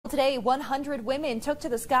Today, 100 women took to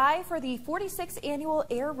the sky for the 46th annual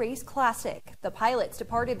Air Race Classic. The pilots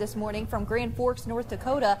departed this morning from Grand Forks, North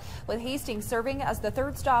Dakota, with Hastings serving as the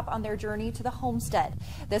third stop on their journey to the homestead.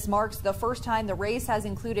 This marks the first time the race has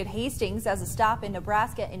included Hastings as a stop in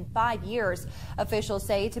Nebraska in 5 years. Officials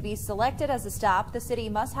say to be selected as a stop, the city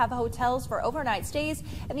must have hotels for overnight stays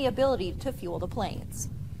and the ability to fuel the planes.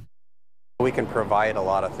 We can provide a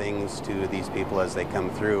lot of things to these people as they come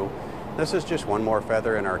through. This is just one more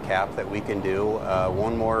feather in our cap that we can do,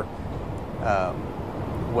 one more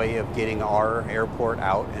way of getting our airport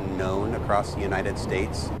out and known across the United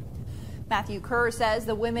States. Matthew Kerr says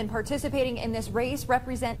the women participating in this race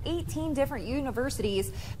represent 18 different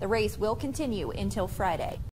universities. The race will continue until Friday.